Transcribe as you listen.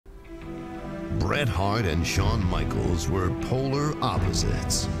Bret Hart and Shawn Michaels were polar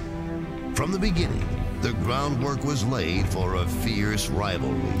opposites. From the beginning, the groundwork was laid for a fierce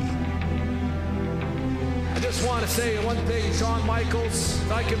rivalry. I just want to say one thing, Shawn Michaels.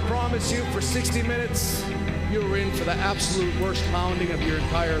 I can promise you for 60 minutes, you were in for the absolute worst pounding of your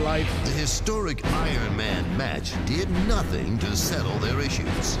entire life. The historic Iron Man match did nothing to settle their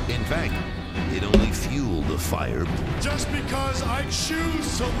issues. In fact, it only fueled the fire. Just because I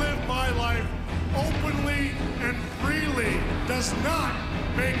choose to live my life openly and freely does not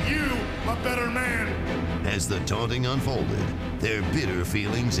make you a better man. As the taunting unfolded, their bitter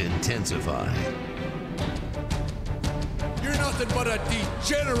feelings intensified. You're nothing but a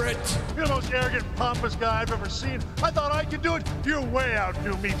degenerate. You're the most arrogant, pompous guy I've ever seen. I thought I could do it. You way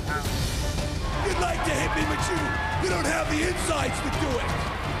outdo me, pal. You'd like to hit me, but you don't have the insides to do it.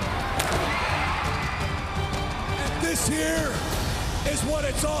 And this here is what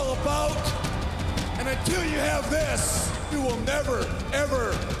it's all about. And until you have this, you will never,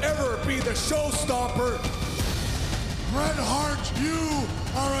 ever, ever be the showstopper. Bret Hart, you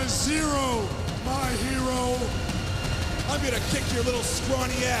are a zero, my hero. I'm gonna kick your little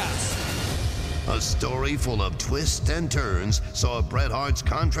scrawny ass. A story full of twists and turns saw Bret Hart's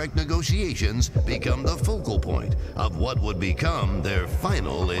contract negotiations become the focal point of what would become their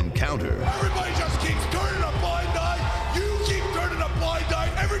final encounter. Everybody just keeps turning a blind eye. You keep turning a blind eye.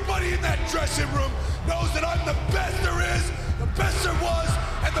 Everybody in that dressing room knows that I'm the best there is, the best there was,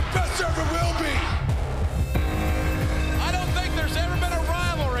 and the best there ever will be. I don't think there's ever been a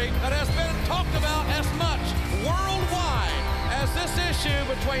rivalry that has been talked about as much worldwide as this issue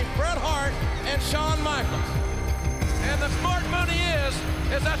between Bret Hart and Shawn Michaels. And the smart money is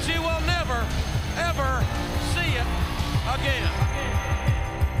that you will never, ever see it again.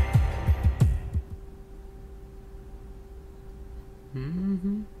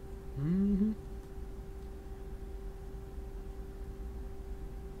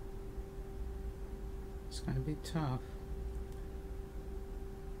 It's gonna be tough.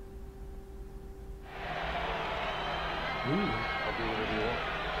 I'll do whatever you want.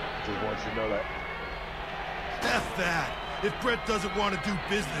 Just want you to know that. F that. If Bret doesn't want to do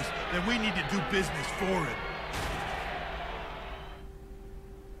business, then we need to do business for him.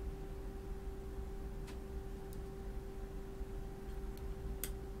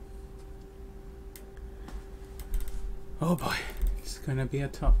 Oh boy, it's gonna be a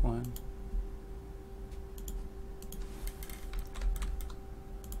tough one.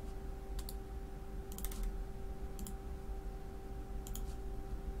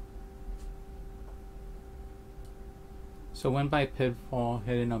 So win by pinfall,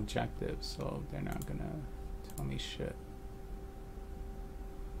 hit an objective, so they're not gonna tell me shit.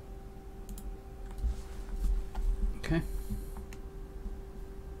 Okay.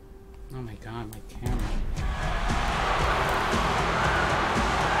 Oh my god, my camera.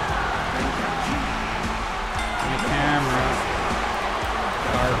 My camera.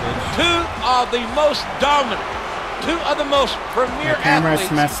 Garbage. Two of the most dominant, two of the most premier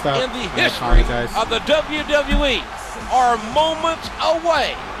athletes messed up. in the history of the WWE are moments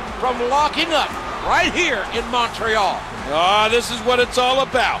away from locking up right here in Montreal. Ah, this is what it's all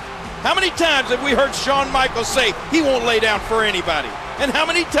about. How many times have we heard Shawn Michaels say he won't lay down for anybody? And how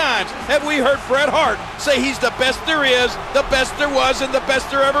many times have we heard Bret Hart say he's the best there is, the best there was, and the best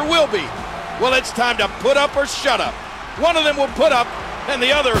there ever will be? Well, it's time to put up or shut up. One of them will put up, and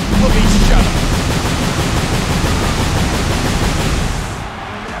the other will be shut up.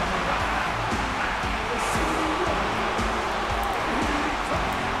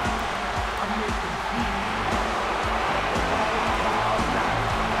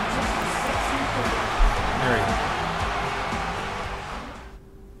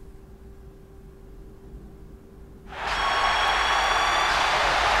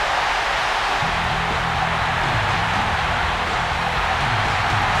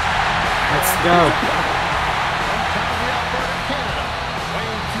 Go. Weighing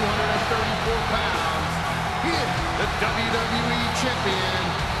 234 pounds, he is the WWE Champion,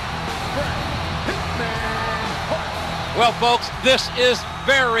 Bret Hitman Hart. Well, folks, this is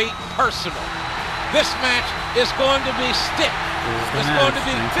very personal. This match is going to be stiff. It's going to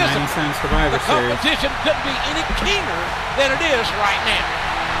be physical. The competition couldn't be any keener than it is right now.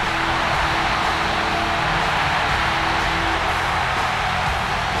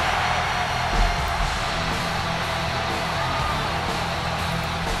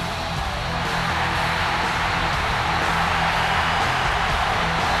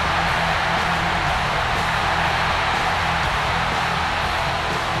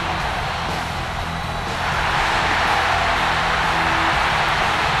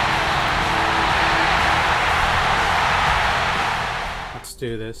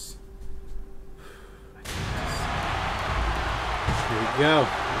 do this. Here we go.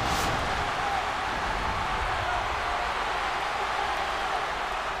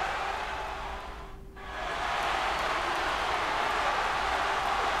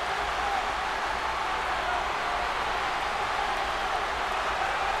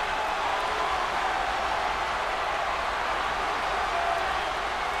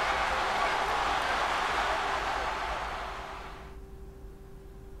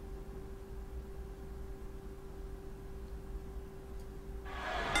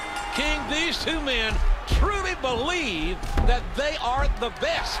 These two men truly believe that they are the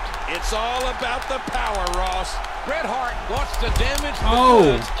best. It's all about the power, Ross. Bret Hart wants to damage the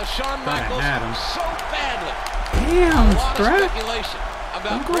goods of Shawn Michaels so badly. Damn, a lot of Bret. speculation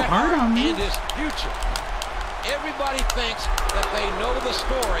about Don't go Bret hard Hart on me. and his future. Everybody thinks that they know the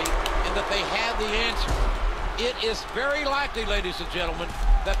story and that they have the answer. It is very likely, ladies and gentlemen,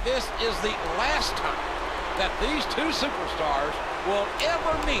 that this is the last time that these two superstars will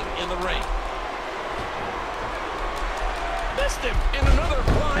ever meet in the ring. Missed him in another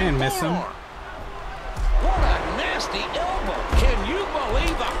flying forearm. What a nasty elbow. Can you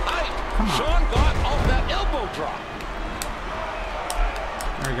believe the height Shawn got off that elbow drop?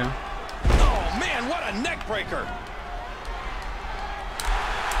 There we go. Oh, man, what a neck breaker.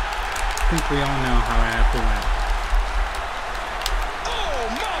 I think we all know how I have to win. Oh,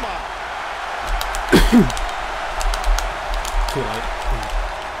 mama. Too late.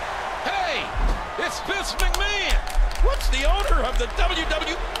 Hey, it's Vince McMahon. What's the owner of the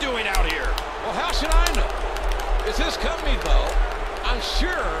WWE doing out here? Well, how should I know? It's his company, though. I'm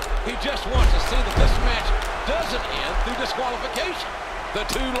sure he just wants to see that this match doesn't end through disqualification. The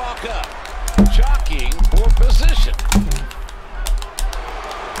two lock up. Jockeying for position.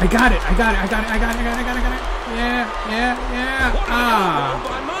 I got it. I got it. I got it. I got it. I got it. I got it. I got it. Yeah. What an elbow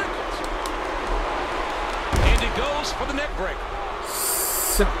by Michaels. And he goes for the neck breaker.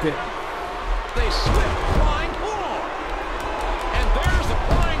 Suck it. They slip flying forearm. And there's the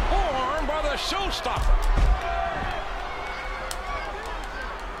flying forearm by the showstopper.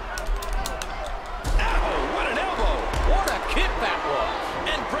 Ow, what an elbow. What a kick that was.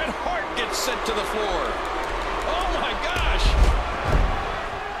 And Bret Hart gets sent to the floor. Oh, my gosh.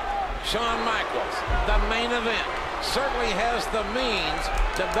 Shawn Michaels, the main event, certainly has the means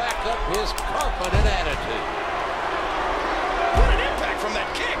to back up his confident attitude. What an impact from that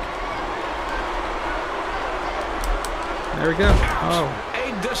kick. There we go. Oh.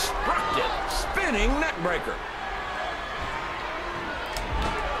 A destructive spinning neckbreaker.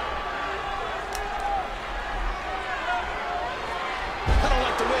 I don't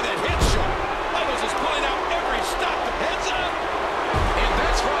like the way that hits Shawn. Michaels is pulling out every stop. Heads up. And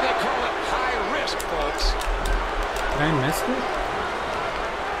that's why they call it high risk, folks. Did I miss it?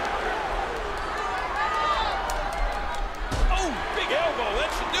 Oh, big elbow. That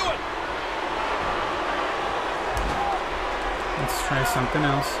should do it. Let's try something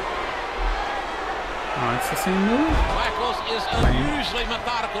else. Oh, it's the same move? Michaels is unusually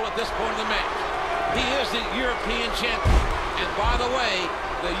methodical at this point in the match. He is the European champion. And by the way,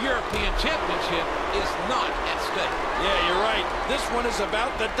 the European Championship is not at stake. Yeah, you're right. This one is about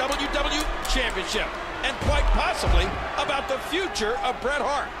the WWE Championship. And quite possibly about the future of Bret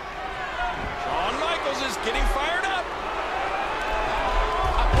Hart. Shawn Michaels is getting fired up.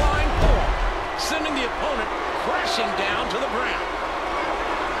 A flying forearm, sending the opponent crashing down to the ground.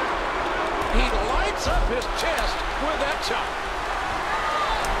 He lights up his chest with that chop.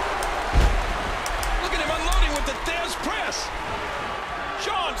 Look at him unloading with the Thez press.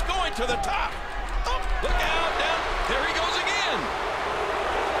 Shawn's going to the top. Oh, look out, down. There he goes again.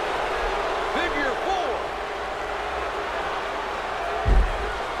 Figure four.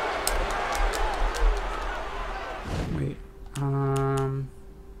 Wait.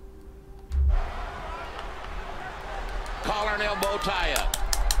 Collar and elbow tie up.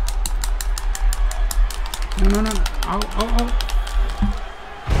 No. Oh.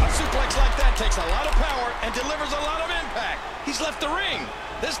 A suplex like that takes a lot of power and delivers a lot of impact. He's left the ring.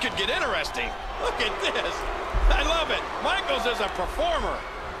 This could get interesting. Look at this. I love it. Michaels is a performer.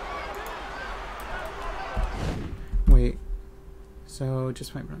 Wait. So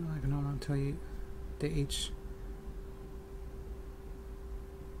just wait. I can I'll tell you the H.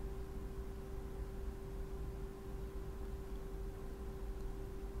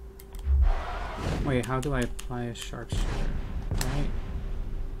 Wait, how do I apply a sharpshooter? Right?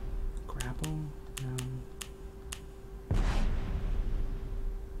 Grapple? No.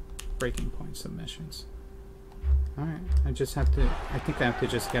 Breaking point submissions. Alright, I just have to, I think I have to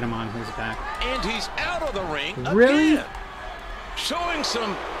just get him on his back. And he's out of the ring Really? again. showing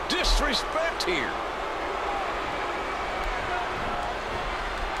some disrespect here.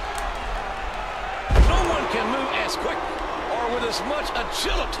 No one can move as quick or with as much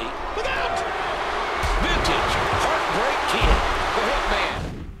agility without vintage heartbreak kid, the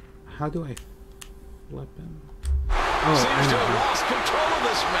Hitman. How do I flip him? Seems to have lost control of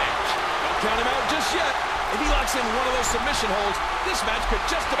this match. Don't count him out just yet. If he locks in one of those submission holds, this match could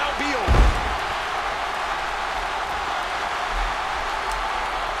just about be over.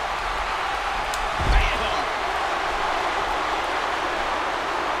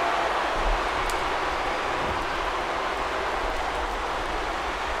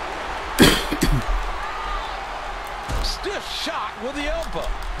 Stiff shot with the elbow.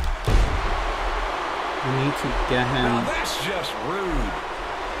 I need to get him. Now that's just rude.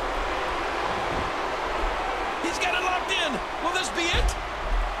 He's got it locked in. Will this be it?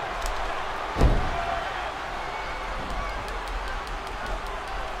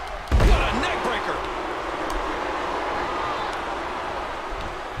 What a neck breaker.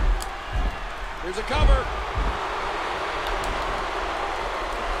 Here's a cover.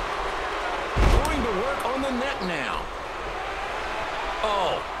 Going to work on the net now.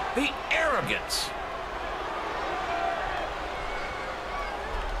 Oh, the arrogance.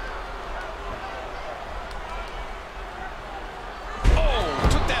 Oh,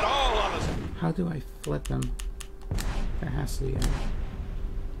 took that all on us. How do I flip him? There has to be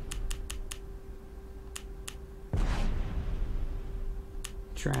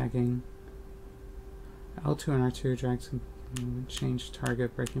dragging. L2 and R2 drags can change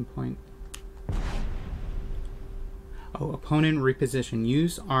target breaking point. Oh, opponent reposition.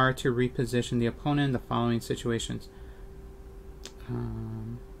 Use R to reposition the opponent in the following situations.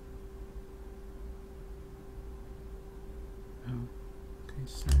 Oh, okay,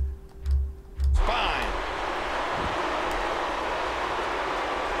 sorry. Fine.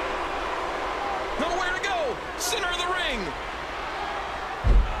 Nowhere to go. Center of the ring.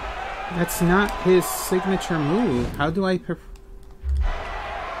 That's not his signature move. How do I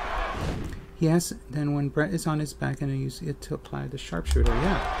Yes, then when Bret is on his back and I use it to apply the sharpshooter,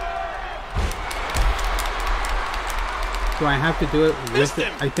 yeah. Do I have to do it with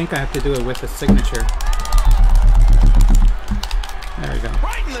I think I have to do it with a signature. There we go.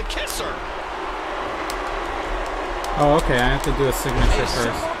 Right in the kisser. Oh, okay, I have to do a signature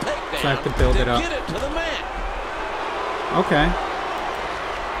first. So I have to build it up. Get it to the mat. Okay.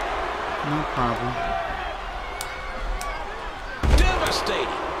 No problem. Devastating.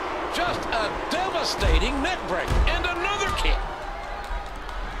 Just a devastating neck break. And another kick.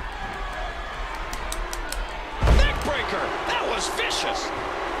 Neck breaker. That was vicious.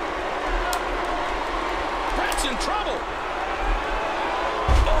 Bret's in trouble.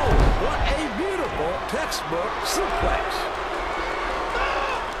 Oh, what a beautiful textbook suplex.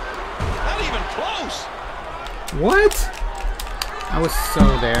 Not even close. What? I was so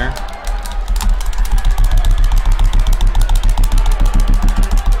there.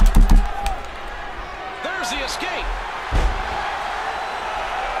 The escape.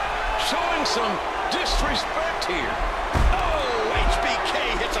 Showing some disrespect here. Oh, HBK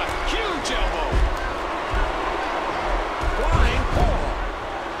hits a huge elbow. Flying forearm.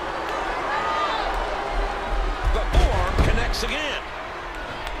 The forearm connects again.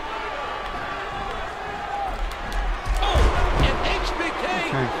 Oh, and HBK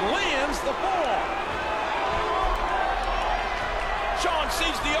lands the forearm. Shawn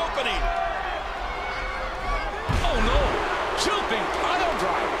sees the opening. Oh no! Jumping pile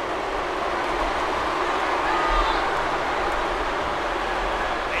driver.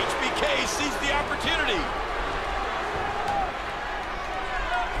 HBK sees the opportunity.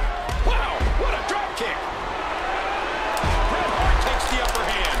 Wow! What a drop kick! Bret Hart takes the upper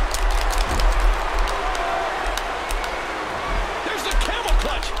hand. There's the camel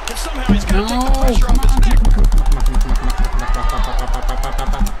clutch, and somehow he's got to take the pressure off his neck.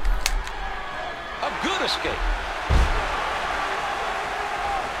 A good escape.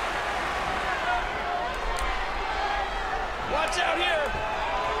 Watch out here.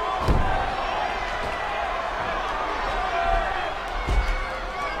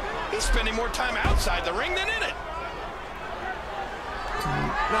 He's spending more time outside the ring than in it.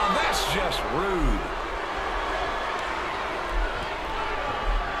 Now that's just rude.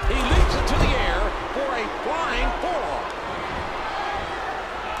 He leaps into the air for a flying forearm.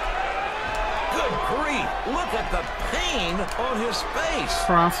 Good grief. Look at the pain on his face.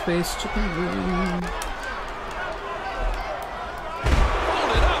 Crossface chicken wing.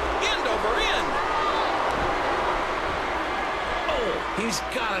 He's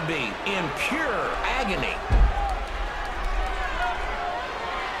got to be in pure agony.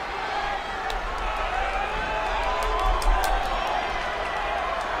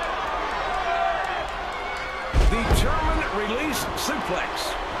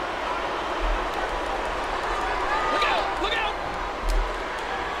 suplex. Look out! Look out!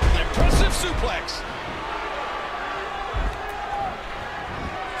 An impressive suplex.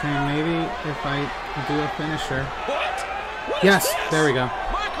 Okay, maybe if I do a finisher. What yes, there we go.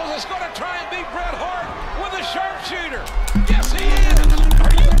 Michaels is going to try and beat Bret Hart with a sharpshooter. Yes, he is.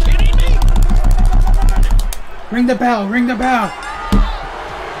 Are you kidding me? Ring the bell, ring the bell.